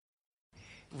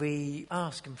we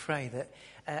ask and pray that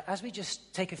as we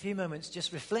just take a few moments,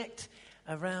 just reflect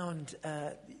around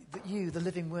you, the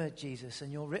living word, Jesus,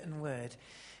 and your written word,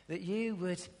 that you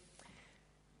would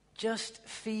just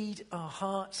feed our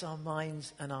hearts, our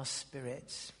minds, and our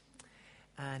spirits,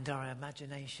 and our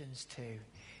imaginations too.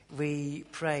 We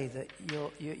pray that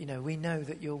we know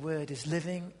that your word is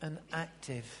living and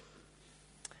active.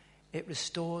 It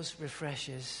restores,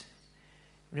 refreshes,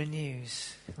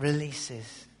 renews,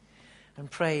 releases. And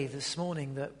pray this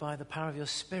morning that by the power of your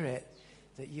Spirit,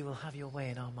 that you will have your way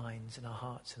in our minds and our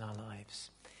hearts and our lives.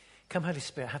 Come, Holy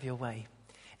Spirit, have your way.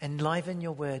 Enliven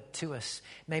your word to us.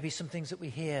 Maybe some things that we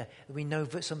hear, that we know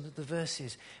some of the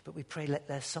verses, but we pray let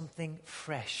there's something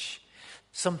fresh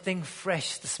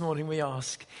this morning we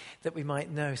ask, that we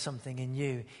might know something in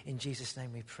you. In Jesus'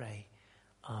 name we pray.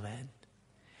 Amen.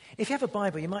 If you have a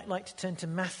Bible, you might like to turn to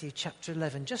Matthew chapter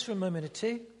 11, just for a moment or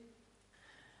two.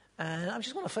 And I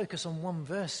just want to focus on one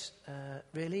verse,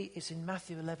 really. It's in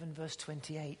Matthew 11, verse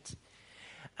 28.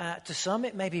 To some,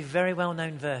 it may be a very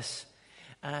well-known verse.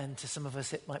 And to some of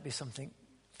us, it might be something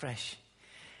fresh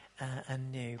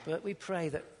and new. But we pray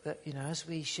that as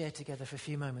we share together for a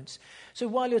few moments. So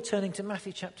while you're turning to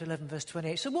Matthew chapter 11, verse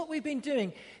 28. So what we've been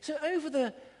doing, so over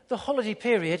the holiday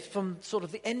period, from sort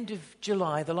of the end of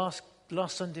July, the last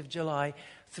Sunday of July,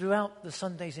 throughout the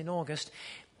Sundays in August,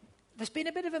 there's been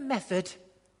a bit of a method.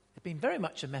 There's been very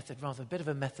much a method, rather a bit of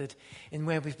a method in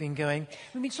where we've been going.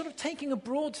 We've been sort of taking a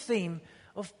broad theme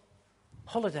of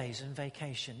holidays and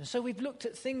vacation. And so we've looked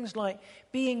at things like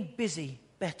being busy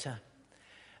better.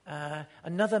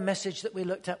 Another message that we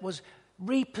looked at was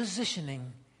repositioning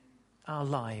our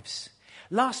lives.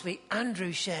 Last week,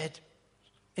 Andrew shared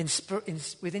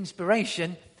with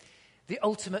inspiration the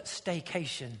ultimate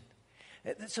staycation.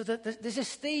 So there's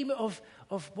this theme of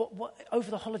what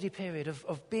over the holiday period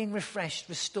of being refreshed,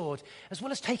 restored, as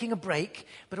well as taking a break,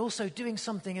 but also doing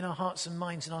something in our hearts and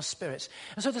minds and our spirits.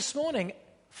 And so this morning,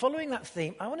 following that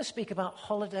theme, I want to speak about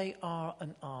holiday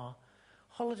R&R.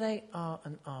 Holiday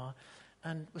R&R.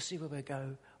 And we'll see where we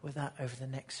go with that over the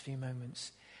next few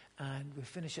moments. And we'll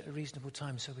finish at a reasonable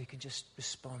time so we can just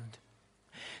respond.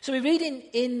 So we read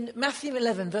in Matthew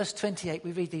 11, verse 28,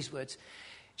 we read these words.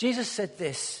 Jesus said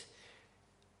this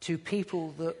to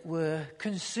people that were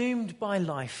consumed by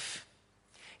life.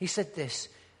 He said this,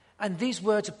 and these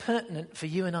words are pertinent for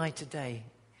you and I today.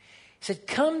 He said,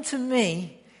 "Come to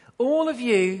me, all of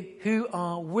you who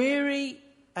are weary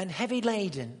and heavy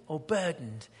laden or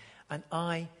burdened, and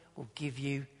I will give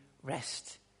you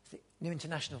rest." The New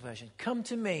International Version. "Come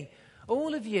to me,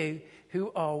 all of you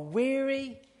who are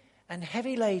weary and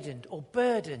heavy laden or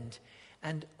burdened,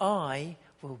 and I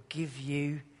will give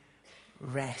you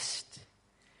rest."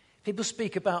 People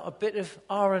speak about a bit of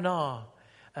R&R,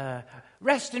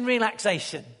 rest and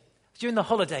relaxation. During the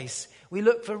holidays, we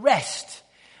look for rest.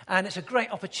 And it's a great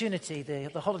opportunity,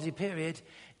 the holiday period,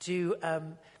 to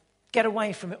get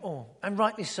away from it all. And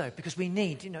rightly so, because we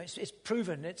need, it's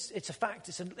proven, it's a fact,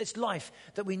 it's life,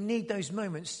 that we need those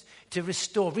moments to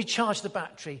restore, recharge the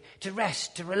battery, to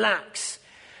rest, to relax.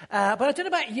 But I don't know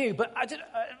about you, but I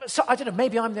don't know,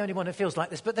 maybe I'm the only one who feels like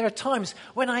this, but there are times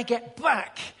when I get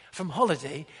back from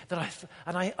holiday that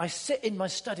I sit in my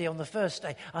study on the first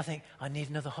day, I think, I need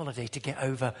another holiday to get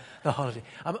over the holiday.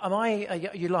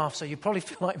 You laugh, so you probably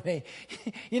feel like me.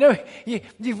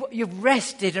 You've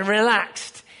rested and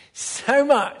relaxed so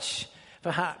much,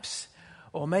 perhaps.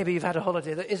 Or maybe you've had a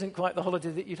holiday that isn't quite the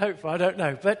holiday that you'd hoped for, I don't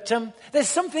know. But there's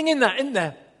something in that, isn't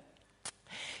there?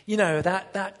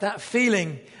 That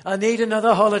feeling, I need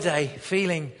another holiday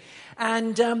feeling.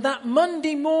 And that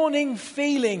Monday morning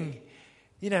feeling,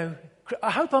 I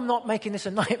hope I'm not making this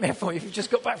a nightmare for you if you've just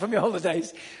got back from your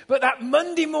holidays. But that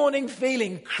Monday morning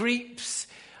feeling creeps.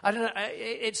 I don't know,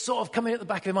 it's sort of coming at the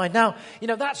back of your mind. Now,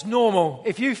 that's normal.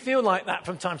 If you feel like that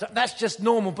from time to time, that's just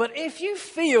normal. But if you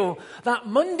feel that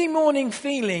Monday morning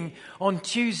feeling on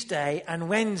Tuesday and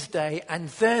Wednesday and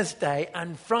Thursday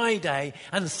and Friday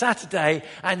and Saturday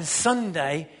and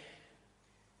Sunday,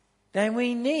 then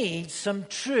we need some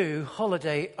true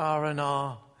holiday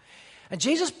R&R. And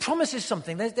Jesus promises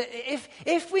something.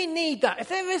 If we need that, if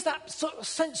there is that sort of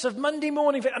sense of Monday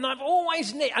morning, and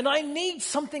I need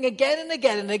something again and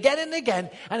again and again and again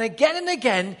and again and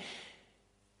again,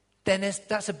 then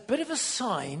that's a bit of a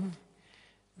sign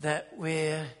that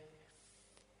we're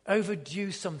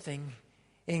overdue something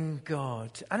in God.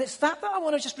 And it's that I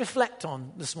want to just reflect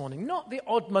on this morning. Not the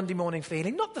odd Monday morning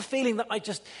feeling, not the feeling that I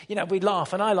just, we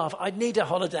laugh and I laugh. I need a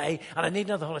holiday and I need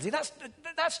another holiday.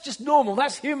 That's just normal.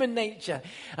 That's human nature.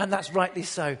 And that's rightly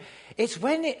so. It's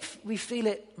when we feel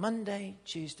it Monday,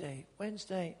 Tuesday,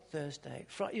 Wednesday, Thursday,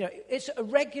 Friday. It's a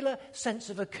regular sense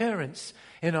of occurrence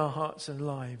in our hearts and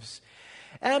lives.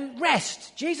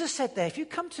 Rest. Jesus said there, if you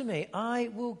come to me,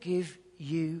 I will give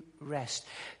you rest.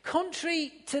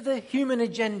 Contrary to the human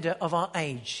agenda of our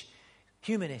age,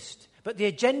 humanist, but the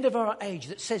agenda of our age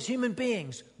that says human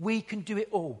beings, we can do it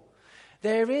all.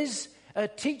 There is a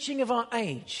teaching of our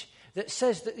age that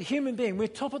says that the human being, we're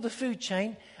top of the food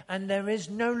chain and there is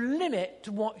no limit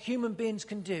to what human beings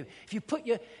can do. If you put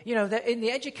in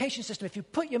the education system, if you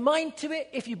put your mind to it,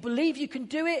 if you believe you can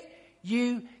do it,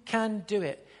 you can do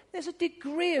it. There's a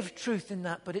degree of truth in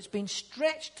that, but it's been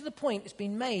stretched to the point it's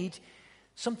been made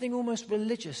something almost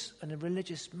religious and a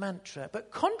religious mantra.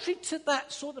 But contrary to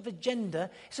that sort of agenda,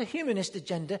 it's a humanist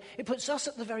agenda. It puts us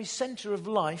at the very center of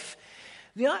life.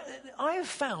 I have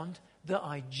found that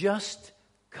I just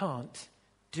can't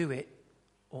do it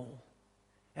all.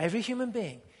 Every human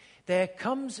being, there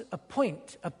comes a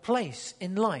point, a place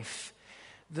in life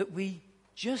that we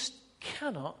just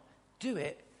cannot do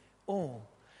it all.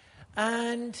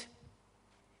 And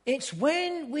it's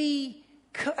when we...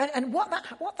 And what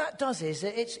that does is,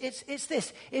 it's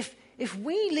this. If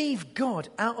we leave God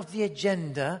out of the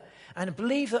agenda and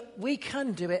believe that we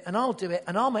can do it, and I'll do it,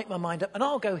 and I'll make my mind up, and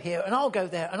I'll go here, and I'll go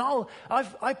there, and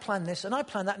I plan this, and I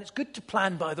plan that, and it's good to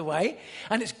plan, by the way,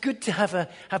 and it's good to have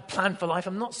plan for life.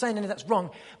 I'm not saying any of that's wrong,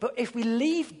 but if we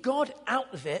leave God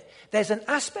out of it, there's an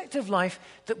aspect of life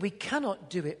that we cannot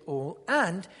do it all,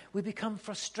 and we become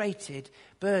frustrated,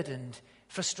 burdened,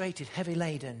 heavy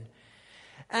laden.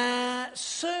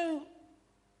 So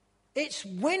it's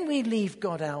when we leave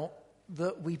God out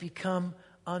that we become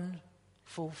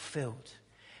unfulfilled.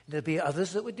 There'll be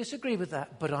others that would disagree with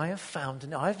that, but I have found,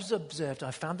 and I've observed,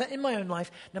 I've found that in my own life,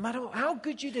 no matter how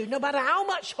good you do, no matter how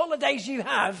much holidays you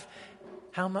have,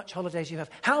 how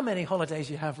many holidays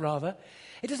you have rather,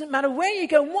 it doesn't matter where you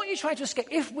go and what you try to escape.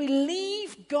 If we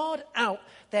leave God out,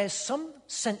 there's some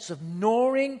sense of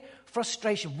gnawing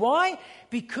frustration. Why?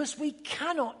 Because we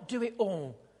cannot do it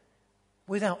all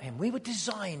without him. We were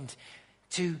designed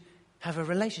to have a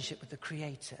relationship with the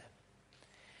Creator.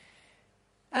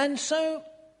 And so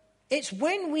it's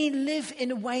when we live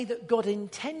in a way that God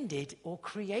intended or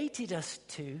created us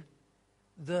to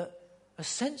that a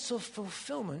sense of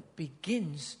fulfillment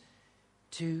begins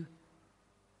to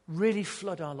really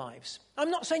flood our lives.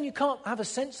 I'm not saying you can't have a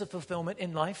sense of fulfillment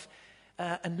in life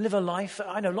and live a life.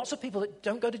 I know lots of people that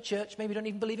don't go to church, maybe don't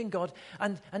even believe in God,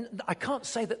 and I can't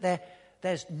say that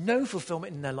there's no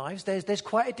fulfillment in their lives. There's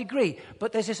quite a degree,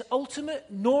 but there's this ultimate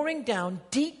gnawing down,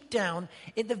 deep down,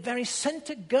 in the very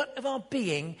center gut of our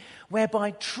being,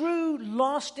 whereby true,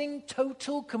 lasting,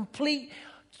 total, complete,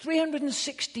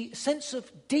 360 sense of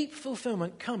deep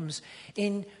fulfillment comes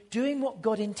in doing what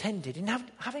God intended, in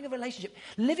having a relationship,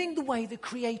 living the way the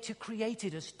Creator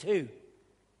created us to.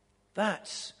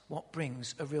 That's what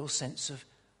brings a real sense of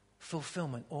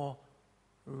fulfillment or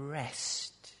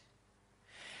rest.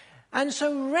 And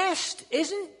so rest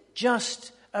isn't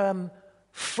just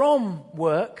from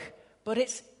work, but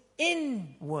it's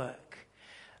in work.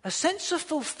 A sense of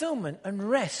fulfillment and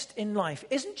rest in life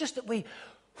isn't just that we...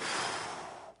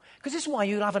 Because this is why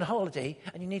you have a holiday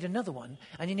and you need another one,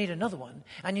 and you need another one,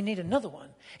 and you need another one.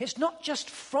 It's not just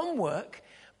from work,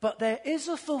 but there is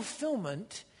a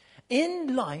fulfillment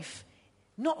in life,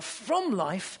 not from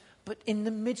life, but in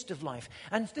the midst of life.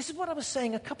 And this is what I was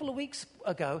saying a couple of weeks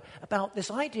ago about this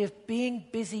idea of being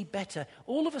busy better.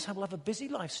 All of us will have a busy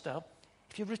lifestyle.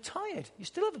 If you're retired, you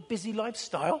still have a busy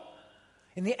lifestyle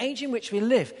in the age in which we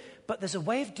live. But there's a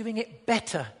way of doing it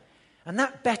better. And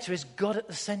that better is God at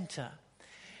the center.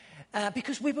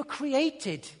 Because we were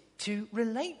created to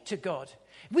relate to God.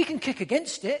 We can kick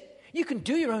against it. You can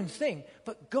do your own thing.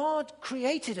 But God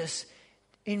created us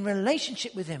in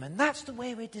relationship with him. And that's the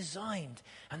way we're designed.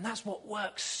 And that's what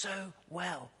works so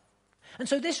well. And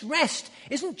so this rest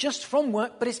isn't just from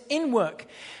work, but it's in work.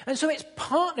 And so it's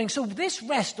partnering. So this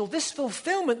rest or this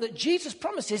fulfillment that Jesus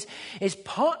promises is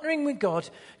partnering with God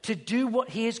to do what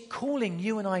he is calling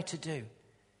you and I to do.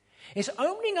 It's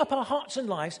opening up our hearts and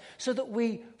lives so that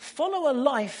we follow a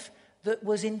life that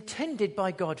was intended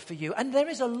by God for you. And there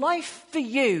is a life for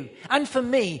you and for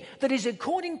me that is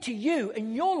according to you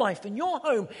and your life and your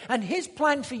home and his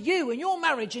plan for you and your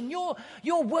marriage and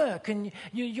your work and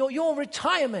your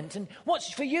retirement. And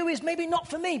what's for you is maybe not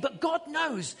for me, but God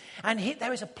knows. And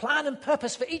there is a plan and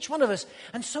purpose for each one of us.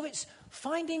 And so it's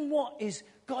finding what is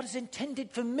God has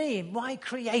intended for me, my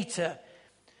Creator.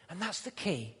 And that's the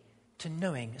key to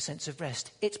knowing a sense of rest.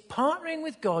 It's partnering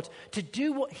with God to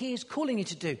do what he is calling you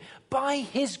to do by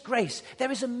his grace.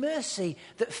 There is a mercy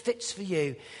that fits for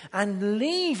you, and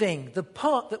leaving the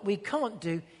part that we can't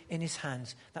do in his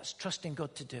hands. That's trusting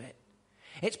God to do it.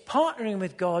 It's partnering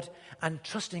with God and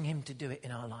trusting him to do it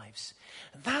in our lives.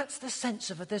 That's the sense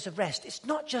of there's a rest. It's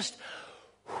not just,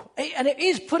 and it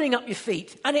is putting up your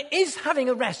feet, and it is having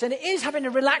a rest, and it is having a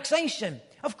relaxation,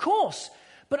 of course.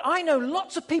 But I know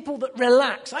lots of people that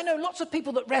relax. I know lots of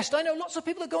people that rest. I know lots of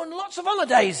people that go on lots of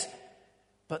holidays.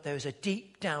 But there is a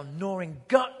deep down, gnawing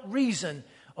gut reason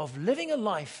of living a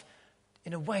life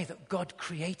in a way that God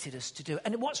created us to do.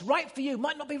 And what's right for you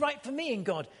might not be right for me in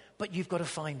God, but you've got to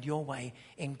find your way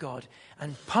in God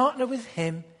and partner with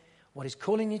him, what he's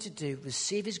calling you to do,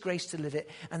 receive his grace to live it,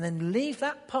 and then leave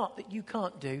that part that you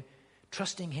can't do,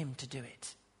 trusting him to do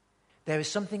it. There is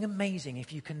something amazing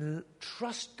if you can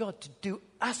trust God to do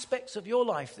aspects of your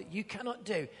life that you cannot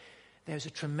do. There's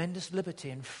a tremendous liberty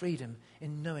and freedom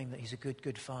in knowing that he's a good,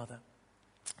 good father.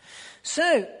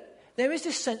 So there is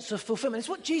this sense of fulfillment. It's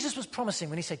what Jesus was promising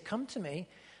when he said, come to me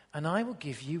and I will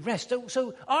give you rest.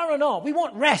 So R&R, we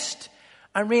want rest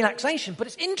and relaxation. But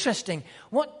it's interesting.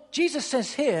 What Jesus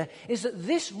says here is that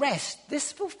this rest,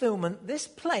 this fulfillment, this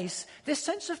place, this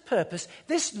sense of purpose,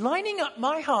 this lining up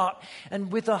my heart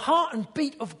and with the heart and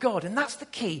beat of God, and that's the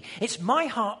key. It's my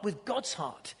heart with God's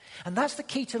heart. And that's the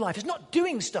key to life. It's not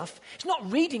doing stuff. It's not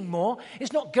reading more.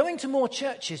 It's not going to more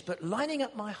churches, but lining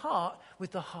up my heart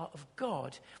with the heart of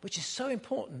God, which is so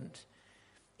important.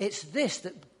 It's this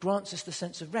that grants us the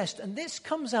sense of rest. And this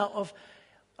comes out of,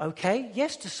 okay,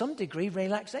 yes, to some degree,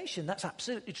 relaxation. That's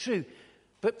absolutely true.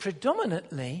 But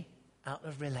predominantly out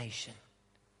of relation.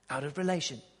 Out of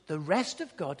relation. The rest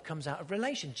of God comes out of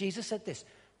relation. Jesus said this,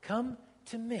 come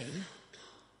to me,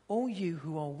 all you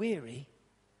who are weary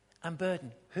and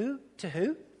burdened. Who? To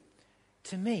who?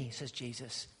 To me, says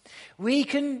Jesus. We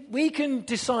can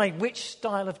decide which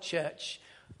style of church,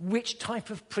 which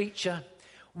type of preacher,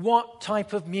 what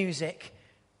type of music,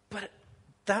 but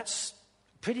that's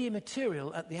pretty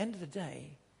immaterial at the end of the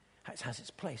day. It has its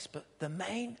place, but the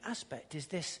main aspect is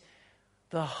this: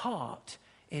 the heart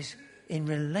is in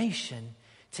relation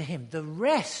to him. The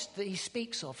rest that he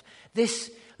speaks of,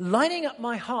 this lining up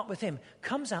my heart with him,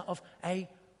 comes out of a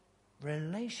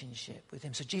relationship with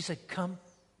him. So Jesus said, come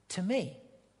to me,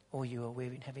 all you are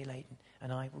weary and heavy laden,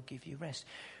 and I will give you rest.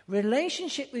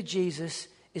 Relationship with Jesus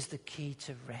is the key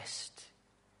to rest.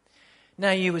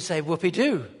 Now you would say,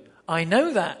 whoopee-doo, I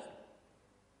know that.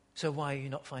 So why are you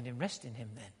not finding rest in him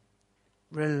then?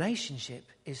 Relationship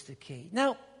is the key.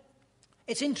 Now,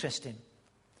 it's interesting.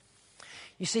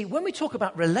 You see, when we talk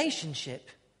about relationship,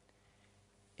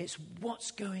 it's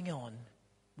what's going on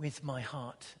with my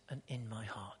heart and in my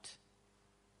heart.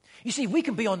 You see, we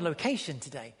can be on location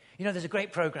today. You know, there's a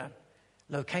great program.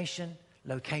 Location,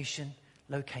 location,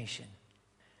 location.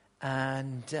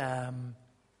 And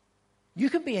you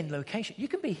can be in location. You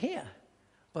can be here.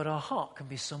 But our heart can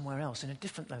be somewhere else, in a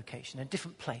different location, a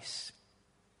different place.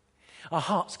 Our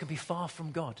hearts can be far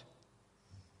from God.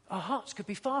 Our hearts could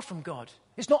be far from God.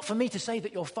 It's not for me to say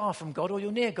that you're far from God or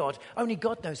you're near God. Only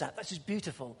God knows that. That's just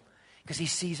beautiful because he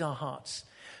sees our hearts.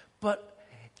 But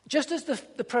just as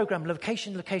the program,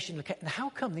 location, location, location, and how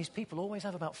come these people always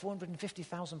have about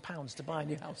 £450,000 to buy a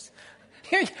new house?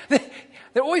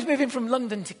 They're always moving from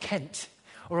London to Kent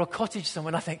or a cottage somewhere.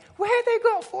 And I think, where have they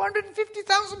got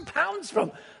 £450,000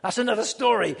 from? That's another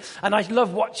story. And I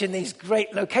love watching these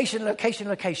great location, location,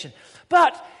 location.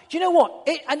 But do you know what?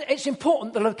 And it's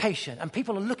important, the location, and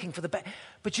people are looking for the best.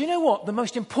 But do you know what? The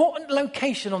most important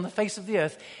location on the face of the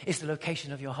earth is the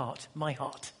location of your heart, my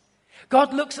heart.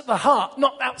 God looks at the heart,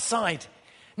 not outside,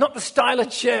 not the style of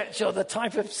church or the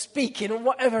type of speaking or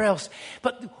whatever else,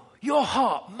 but your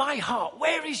heart, my heart.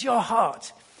 Where is your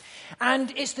heart?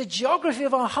 And it's the geography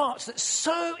of our hearts that's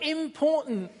so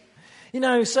important. You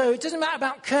know, so it doesn't matter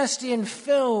about Kirsty and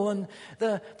Phil and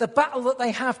the battle that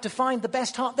they have to find the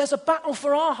best heart. There's a battle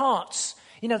for our hearts.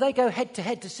 You know, they go head to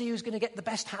head to see who's going to get the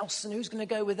best house and who's going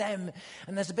to go with them.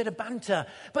 And there's a bit of banter.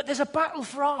 But there's a battle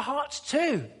for our hearts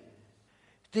too.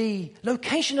 The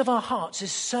location of our hearts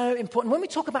is so important. When we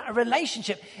talk about a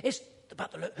relationship, it's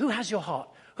about who has your heart?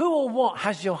 Who or what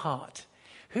has your heart?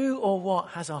 Who or what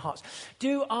has our hearts?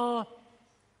 Do our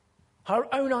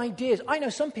own ideas, I know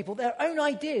some people, their own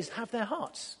ideas have their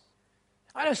hearts.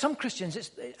 I know some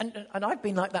Christians, and I've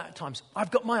been like that at times.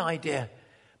 I've got my idea,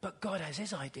 but God has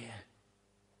his idea.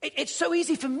 It's so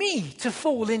easy for me to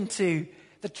fall into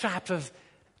the trap of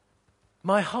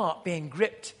my heart being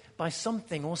gripped by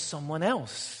something or someone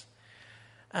else.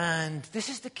 And this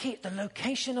is the key. The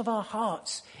location of our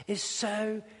hearts is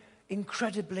so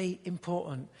incredibly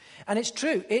important. And it's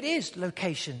true. It is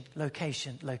location,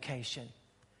 location, location.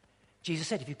 Jesus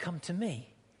said, if you come to me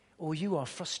or you are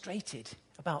frustrated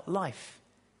about life,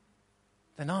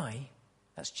 then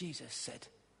that's Jesus, said,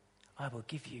 I will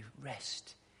give you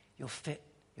rest. You'll fit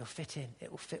in. It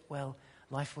will fit well.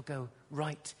 Life will go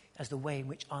right as the way in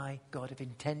which I, God, have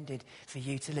intended for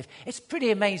you to live. It's pretty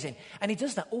amazing. And he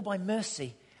does that all by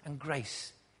mercy and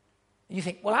grace. And you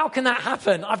think, well, how can that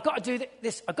happen? I've got to do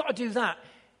this. I've got to do that.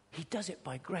 He does it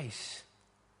by grace.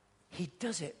 He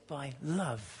does it by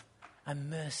love and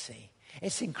mercy.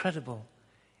 It's incredible.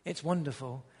 It's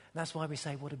wonderful. That's why we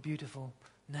say, what a beautiful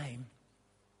name.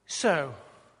 So,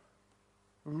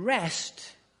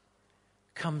 rest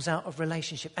comes out of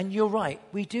relationship. And you're right,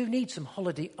 we do need some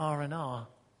holiday R&R.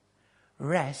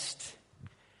 Rest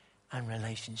and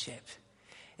relationship.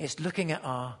 It's looking at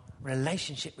our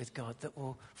relationship with God that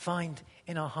we'll find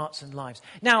in our hearts and lives.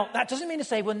 Now, that doesn't mean to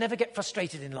say we'll never get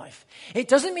frustrated in life. It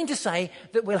doesn't mean to say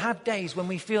that we'll have days when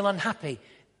we feel unhappy.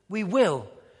 We will.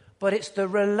 But it's the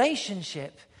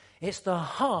relationship, it's the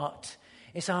heart,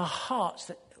 it's our hearts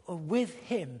that are with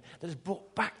him, that is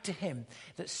brought back to him,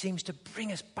 that seems to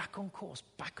bring us back on course,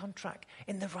 back on track,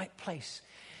 in the right place.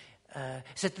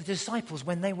 Said the disciples,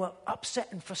 when they were upset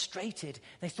and frustrated,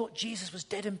 they thought Jesus was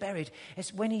dead and buried.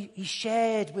 It's when he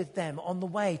shared with them on the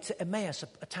way to Emmaus,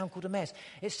 a town called Emmaus.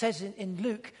 It says in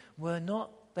Luke, were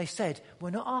not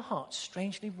our hearts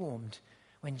strangely warmed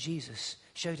when Jesus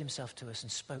showed himself to us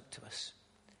and spoke to us?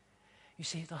 You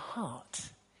see, the heart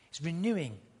is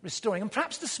renewing, restoring. And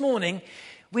perhaps this morning,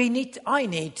 I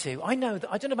know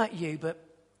that, I don't know about you, but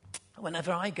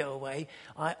whenever I go away,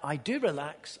 I do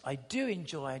relax, I do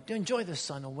enjoy the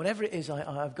sun or whatever it is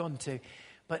I've gone to.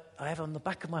 But I have on the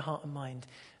back of my heart and mind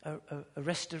a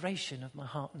restoration of my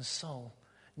heart and soul.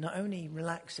 Not only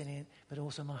relaxing it, but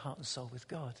also my heart and soul with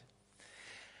God.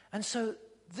 And so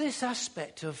this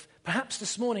aspect of, perhaps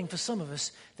this morning for some of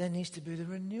us, there needs to be the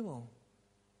renewal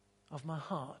of my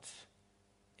heart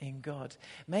in God.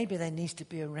 Maybe there needs to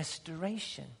be a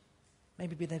restoration.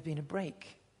 Maybe there's been a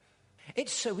break.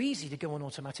 It's so easy to go on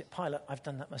automatic pilot. I've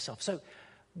done that myself. So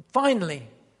finally,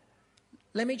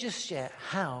 let me just share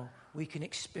how we can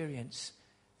experience,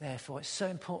 therefore, it's so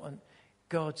important,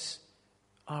 God's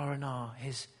R&R,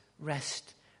 his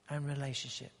rest and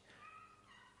relationship.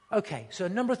 Okay, so a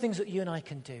number of things that you and I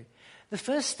can do. The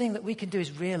first thing that we can do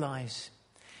is realize.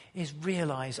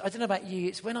 I don't know about you,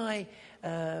 it's when I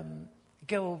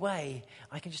go away,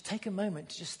 I can just take a moment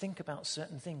to just think about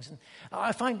certain things. And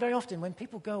I find very often when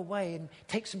people go away and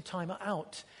take some time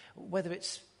out, whether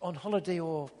it's on holiday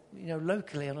or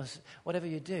locally, or whatever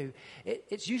you do,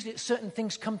 it's usually certain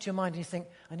things come to your mind and you think,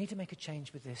 I need to make a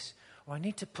change with this, or I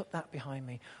need to put that behind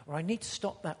me, or I need to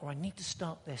stop that, or I need to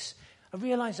start this. A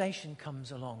realization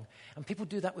comes along. And people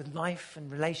do that with life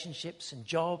and relationships and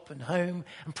job and home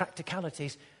and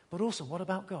practicalities. But also, what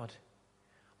about God?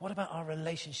 What about our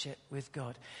relationship with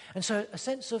God? And so a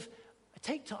sense of,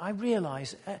 I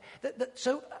realize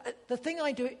the thing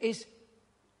I do is,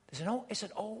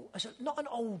 not an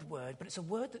old word, but it's a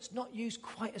word that's not used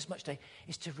quite as much today,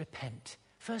 is to repent.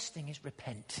 First thing is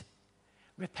repent.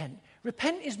 Repent.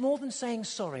 Repent is more than saying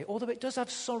sorry, although it does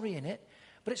have sorry in it,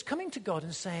 but it's coming to God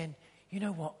and saying, you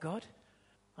know what, God?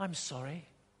 I'm sorry.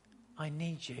 I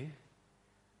need you.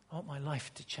 I want my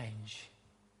life to change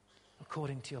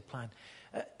according to your plan.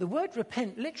 The word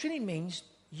repent literally means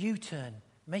U-turn.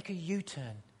 Make a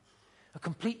U-turn. A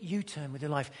complete U-turn with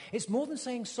your life. It's more than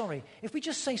saying sorry. If we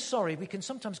just say sorry, we can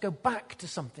sometimes go back to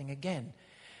something again.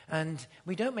 And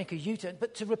we don't make a U-turn.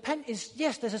 But to repent is,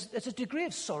 yes, there's a degree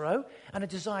of sorrow and a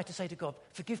desire to say to God,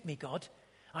 forgive me, God.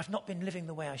 I've not been living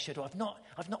the way I should, or I've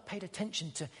not paid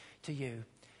attention to you.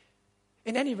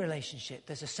 In any relationship,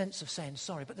 there's a sense of saying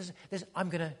sorry, but I'm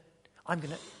going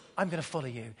to follow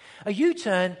you. A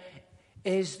U-turn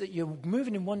is that you're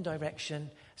moving in one direction,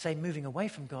 say moving away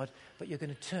from God, but you're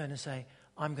going to turn and say,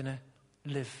 I'm going to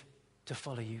live to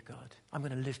follow you, God. I'm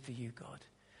going to live for you, God.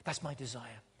 That's my desire.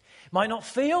 I might not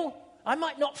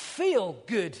feel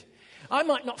good. I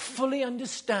might not fully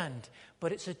understand,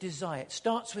 but it's a desire. It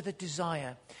starts with a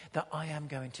desire that I am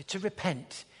going to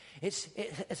repent. It's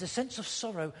a sense of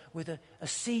sorrow with a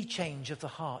sea change of the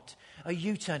heart, a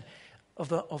U-turn of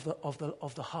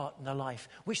the heart and the life,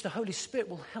 which the Holy Spirit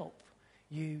will help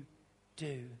you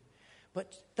do.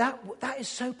 But that is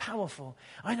so powerful.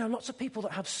 I know lots of people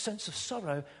that have a sense of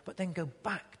sorrow, but then go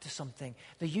back to something.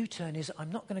 The U-turn is,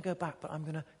 I'm not going to go back, but I'm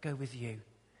going to go with you.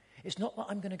 It's not that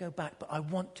I'm going to go back, but I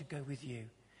want to go with you.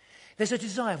 There's a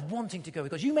desire of wanting to go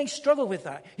with God. You may struggle with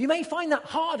that. You may find that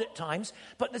hard at times,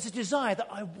 but there's a desire that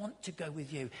I want to go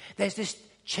with you. There's this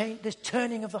change, this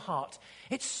turning of the heart.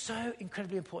 It's so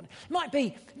incredibly important. It might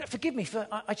be, forgive me for,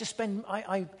 I just spend,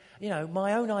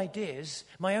 my own ideas,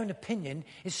 my own opinion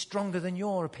is stronger than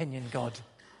your opinion, God.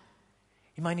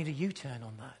 You might need a U-turn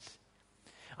on that.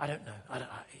 I don't know.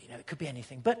 It could be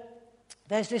anything. But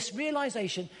there's this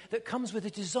realization that comes with a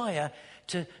desire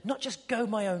to not just go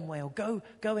my own way or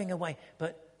going away,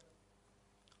 but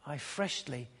I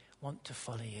freshly want to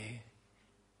follow you,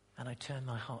 and I turn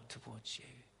my heart towards you.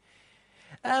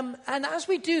 And as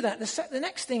we do that, the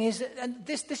next thing is, and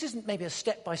this isn't maybe a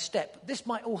step by step. This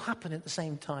might all happen at the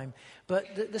same time.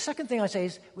 But the second thing I say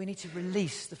is we need to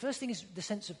release. The first thing is the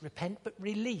sense of repent, but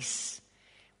release.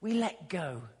 We let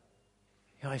go.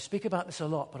 I speak about this a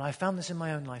lot, but I found this in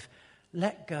my own life.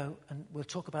 Let go, and we'll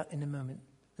talk about in a moment,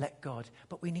 let God.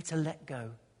 But we need to let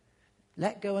go.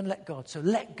 Let go and let God. So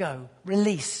let go,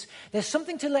 release. There's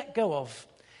something to let go of.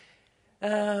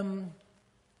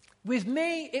 With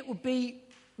me, it would be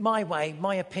my way,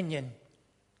 my opinion,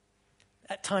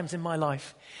 at times in my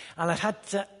life. And I've had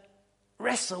to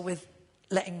wrestle with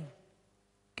letting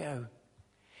go.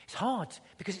 It's hard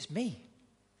because it's me.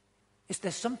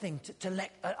 There's something to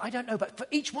let, I don't know, but for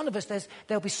each one of us,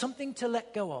 there'll be something to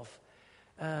let go of.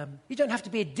 You don't have to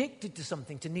be addicted to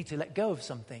something to need to let go of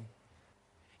something.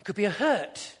 It could be a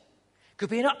hurt. It could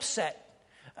be an upset.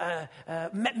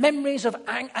 Memories of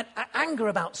anger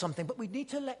about something, but we need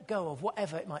to let go of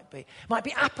whatever it might be. It might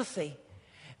be apathy.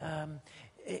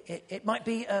 It might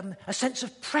be a sense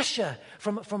of pressure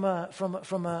from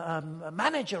a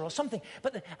manager or something.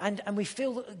 And we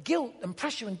feel guilt and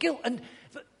pressure and guilt and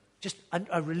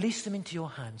I release them into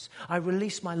your hands. I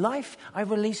release my life. I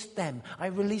release them. I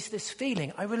release this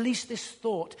feeling. I release this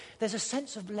thought. There's a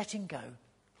sense of letting go.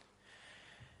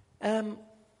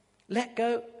 Let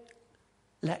go.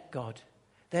 Let God.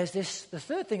 The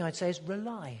third thing I'd say is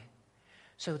rely.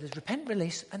 So there's repent,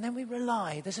 release, and then we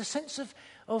rely. There's a sense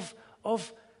of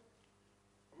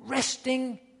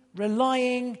resting,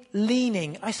 relying,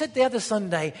 leaning. I said the other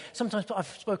Sunday, sometimes I've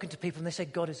spoken to people and they say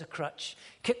God is a crutch.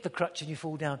 Kick the crutch and you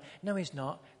fall down. No, he's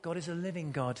not. God is a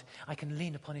living God. I can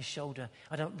lean upon his shoulder.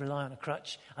 I don't rely on a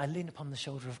crutch. I lean upon the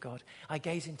shoulder of God. I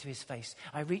gaze into his face.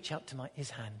 I reach out to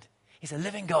his hand. He's a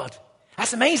living God.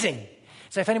 That's amazing.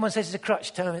 So if anyone says it's a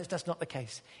crutch, tell them that's not the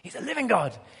case. He's a living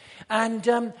God. And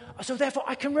so therefore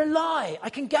I can rely, I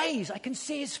can gaze, I can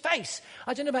see his face.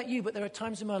 I don't know about you, but there are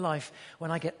times in my life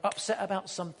when I get upset about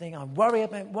something, I'm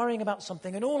worrying about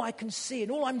something, and all I can see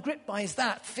and all I'm gripped by is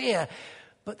that fear.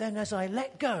 But then as I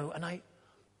let go and I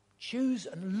choose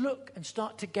and look and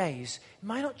start to gaze, it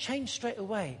might not change straight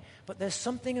away, but there's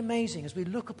something amazing as we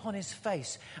look upon his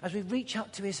face, as we reach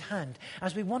out to his hand,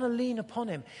 as we want to lean upon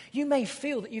him. You may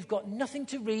feel that you've got nothing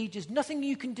to read, there's nothing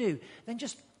you can do. Then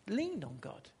just lean on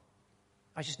God.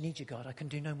 I just need you, God. I can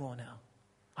do no more now.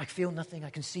 I feel nothing, I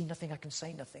can see nothing, I can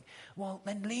say nothing. Well,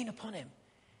 then lean upon him.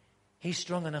 He's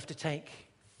strong enough to take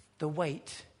the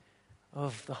weight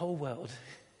of the whole world,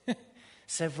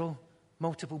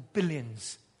 multiple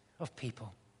billions of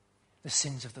people, the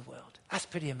sins of the world. That's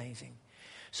pretty amazing.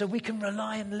 So we can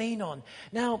rely and lean on.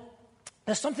 Now,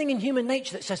 there's something in human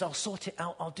nature that says, I'll sort it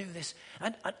out, I'll do this.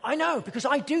 And I know, because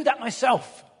I do that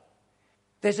myself.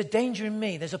 There's a danger in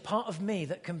me. There's a part of me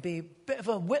that can be a bit of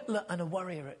a whittler and a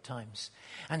worrier at times.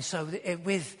 And so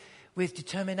with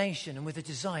determination and with a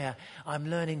desire, I'm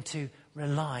learning to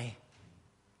rely,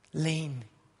 lean,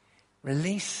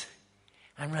 release,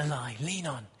 and rely. Lean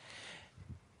on.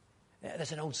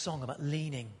 There's an old song about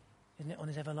leaning, isn't it? On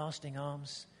his everlasting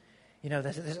arms. You know,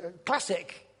 there's a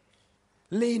classic.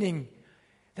 Leaning.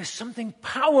 There's something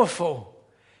powerful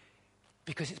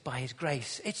because it's by his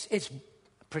grace. It's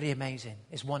pretty amazing.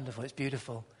 It's wonderful. It's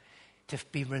beautiful to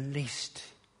be released.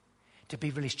 To be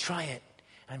released. Try it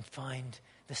and find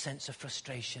the sense of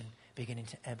frustration beginning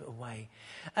to ebb away.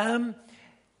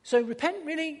 So repent,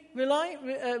 really,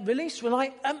 rely, release,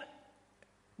 rely,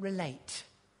 relate.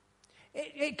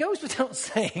 It goes without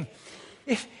saying,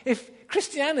 if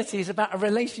Christianity is about a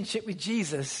relationship with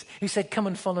Jesus, who said, come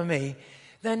and follow me,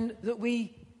 then that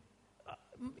we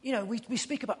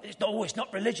speak about, it's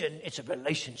not religion, it's a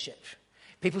relationship.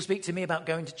 People speak to me about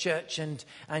going to church and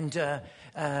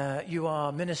you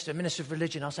are minister of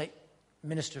religion. I'll say,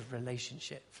 minister of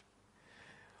relationship.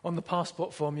 On the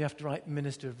passport form, you have to write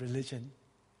minister of religion.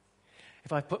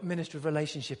 If I put minister of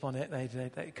relationship on it,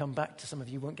 they come back to some of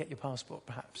you, won't get your passport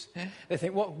perhaps. They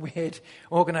think, what weird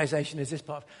organisation is this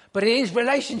part of? But it is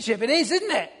relationship, it is,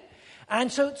 isn't it?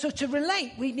 And so to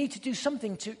relate, we need to do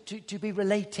something to be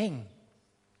relating.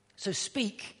 So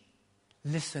speak,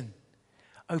 listen,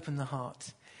 open the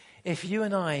heart. If you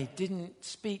and I didn't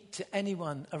speak to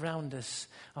anyone around us,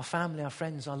 our family, our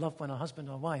friends, our loved one, our husband,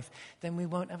 our wife, then we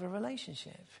won't have a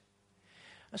relationship.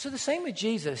 And so the same with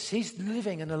Jesus. He's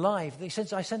living and alive. He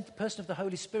says, I sent the person of the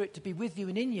Holy Spirit to be with you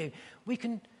and in you. We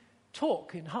can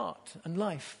talk in heart and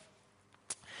life.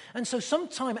 And so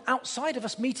sometime outside of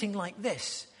us meeting like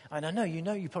this, and I know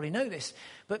you probably know this,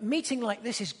 but meeting like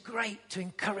this is great to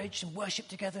encourage and worship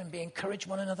together and be encourage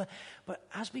one another. But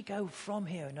as we go from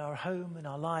here in our home and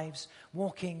our lives,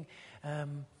 walking,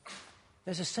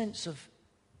 there's a sense of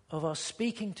our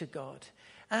speaking to God.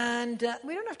 And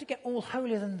we don't have to get all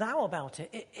holier than thou about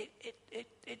it.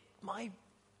 It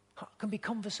can be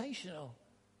conversational.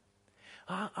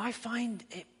 I find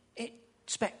it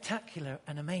spectacular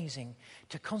and amazing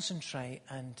to concentrate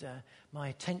and my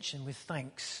attention with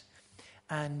thanks.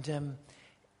 And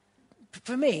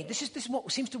for me, this is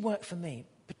what seems to work for me,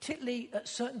 particularly at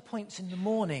certain points in the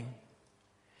morning.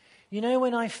 You know,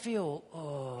 when I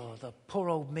feel, the poor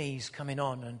old me's coming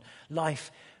on and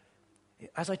life.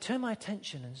 As I turn my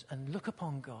attention and look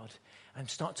upon God and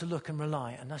start to look and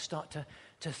rely, and I start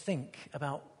to think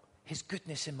about his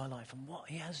goodness in my life and what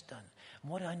he has done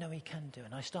and what I know he can do,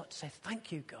 and I start to say,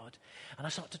 thank you, God, and I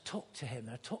start to talk to him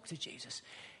and I talk to Jesus,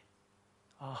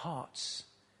 our hearts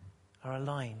are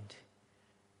aligned,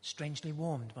 strangely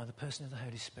warmed by the person of the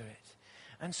Holy Spirit.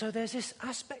 And so there's this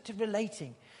aspect of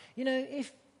relating. I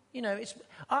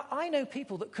know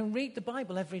people that can read the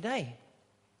Bible every day.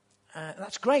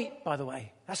 That's great, by the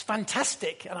way. That's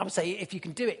fantastic. And I would say, if you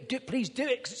can do it, please do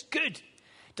it, because it's good.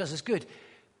 It does us good.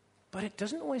 But it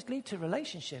doesn't always lead to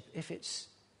relationship if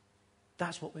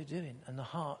that's what we're doing. And the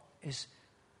heart is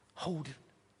held,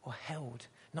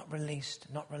 not released,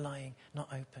 not relying, not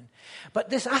open. But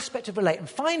this aspect of relate. And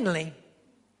finally,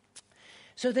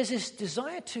 so there's this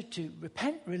desire to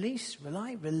repent, release,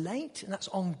 rely, relate. And that's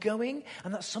ongoing.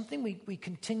 And that's something we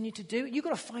continue to do. You've got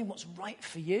to find what's right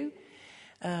for you.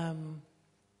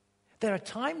 There are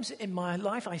times in my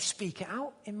life I speak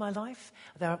out in my life.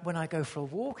 When I go for a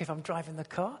walk, if I'm driving the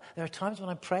car, there are times when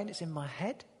I pray and it's in my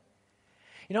head.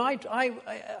 You know, I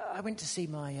went to see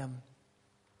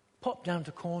pop down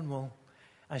to Cornwall,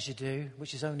 as you do,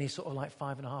 which is only sort of like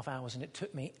 5.5 hours, and it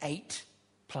took me 8+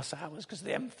 hours because of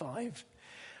the M5.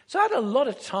 So I had a lot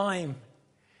of time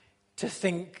to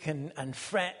think and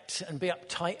fret and be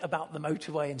uptight about the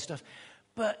motorway and stuff.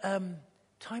 But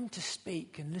time to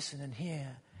speak and listen and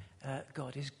hear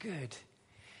God is good.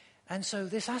 And so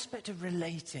this aspect of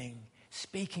relating,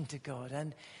 speaking to God,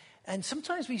 and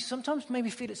sometimes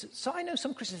maybe feel it's. So I know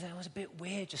some Christians say, it's a bit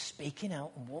weird just speaking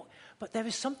out and what, but there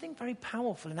is something very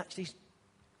powerful in actually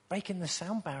breaking the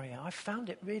sound barrier. I found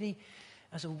it really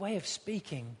as a way of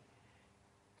speaking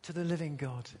to the living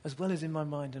God, as well as in my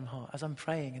mind and heart, as I'm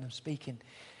praying and I'm speaking.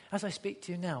 As I speak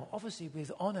to you now, obviously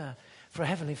with honor for a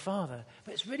Heavenly Father,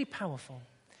 but it's really powerful.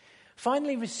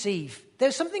 Finally, receive.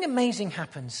 There's something amazing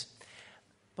happens.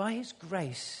 By his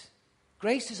grace,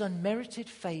 grace is unmerited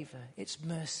favor, it's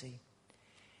mercy.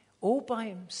 All by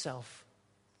himself,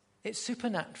 it's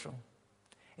supernatural,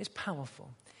 it's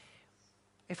powerful.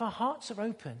 If our hearts are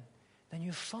open, then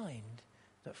you find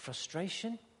that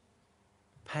frustration,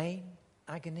 pain,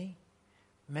 agony,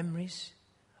 memories,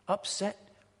 upset,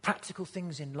 practical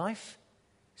things in life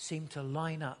seem to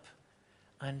line up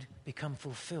and become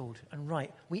fulfilled and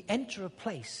right. We enter a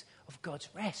place of God's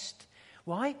rest.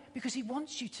 Why? Because he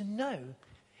wants you to know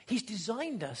he's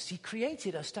designed us, he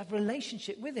created us to have a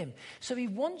relationship with him. So he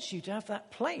wants you to have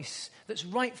that place that's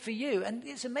right for you. And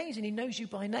it's amazing, he knows you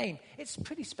by name. It's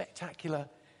pretty spectacular.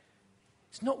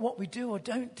 It's not what we do or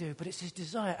don't do, but it's his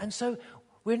desire. And so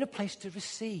we're in a place to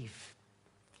receive.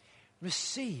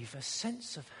 Receive a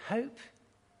sense of hope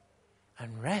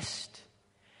and rest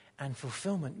and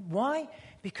fulfillment. Why?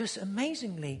 Because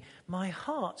amazingly, my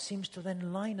heart seems to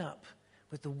then line up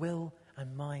with the will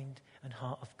and mind and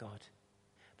heart of God.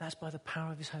 That's by the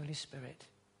power of his Holy Spirit.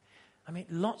 I mean,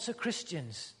 lots of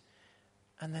Christians,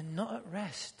 and they're not at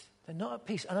rest. They're not at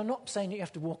peace. And I'm not saying that you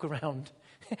have to walk around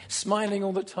smiling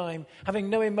all the time,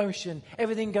 having no emotion,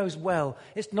 everything goes well.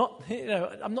 It's not,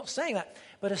 I'm not saying that.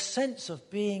 But a sense of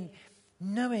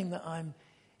knowing that I'm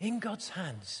in God's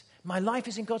hands. My life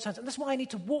is in God's hands. And that's why I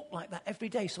need to walk like that every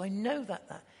day. So I know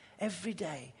that every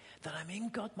day, that I'm in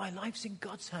God, my life's in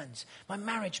God's hands. My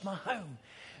marriage, my home,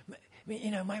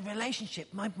 my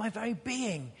relationship, my very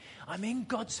being. I'm in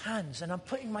God's hands, and I'm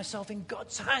putting myself in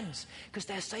God's hands because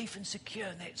they're safe and secure,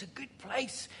 and it's a good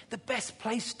place, the best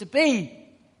place to be.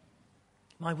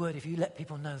 My word, if you let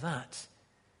people know that,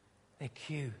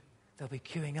 they'll be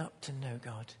queuing up to know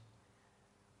God.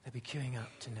 They'll be queuing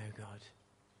up to know God.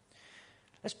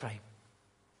 Let's pray.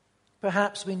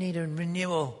 Perhaps we need a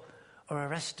renewal or a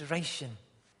restoration.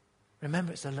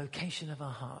 Remember, it's the location of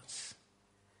our hearts.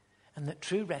 And that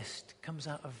true rest comes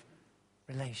out of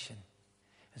relation.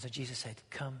 And so Jesus said,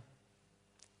 come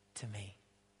to me.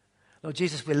 Lord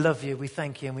Jesus, we love you, we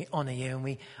thank you, and we honor you, and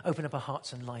we open up our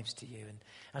hearts and lives to you. And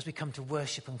as we come to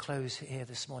worship and close here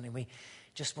this morning, we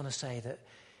just want to say that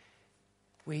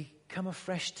we come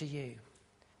afresh to you.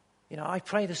 You know, I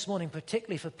pray this morning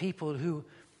particularly for people who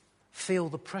feel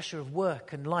the pressure of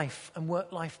work and life and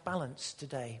work-life balance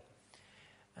today,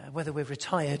 whether we're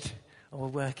retired or we're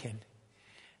working.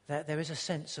 That there is a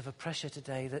sense of a pressure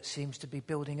today that seems to be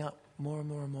building up more and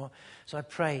more and more. So I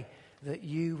pray that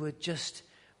you would just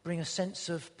bring a sense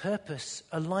of purpose,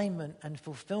 alignment, and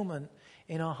fulfillment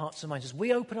in our hearts and minds. As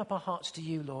we open up our hearts to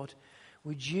you, Lord,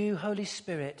 would you, Holy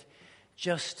Spirit,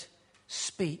 just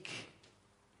speak,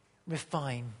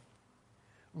 refine,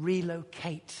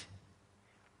 relocate,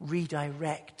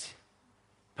 redirect.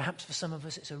 Perhaps for some of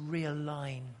us it's a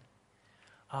realign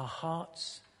our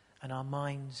hearts and our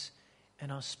minds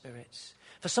and our spirits.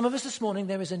 For some of us this morning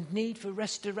there is a need for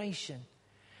restoration.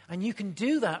 And you can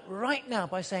do that right now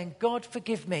by saying, God,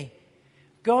 forgive me.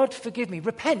 God, forgive me.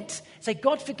 Repent. Say,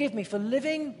 God, forgive me for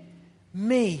living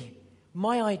me,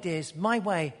 my ideas, my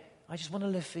way. I just want to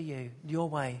live for you, your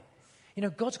way. You know,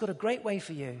 God's got a great way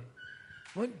for you.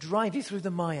 He won't drive you through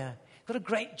the mire. Got a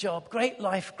great job, great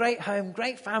life, great home,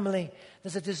 great family.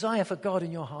 There's a desire for God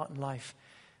in your heart and life.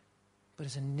 But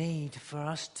there's a need for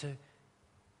us to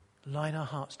line our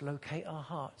hearts, locate our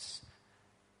hearts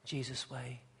Jesus'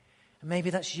 way. And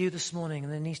maybe that's you this morning,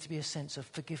 and there needs to be a sense of,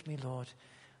 forgive me, Lord.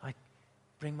 I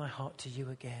bring my heart to you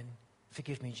again.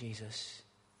 Forgive me, Jesus.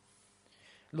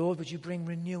 Lord, would you bring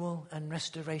renewal and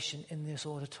restoration in this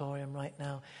auditorium right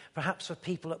now? Perhaps for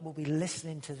people that will be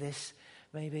listening to this,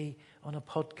 maybe on a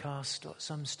podcast or at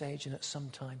some stage and at some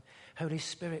time. Holy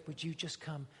Spirit, would you just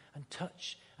come and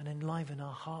touch and enliven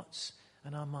our hearts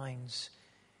and our minds?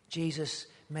 Jesus,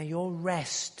 may your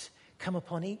rest come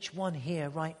upon each one here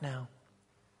right now.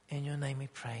 In your name we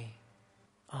pray.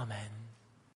 Amen.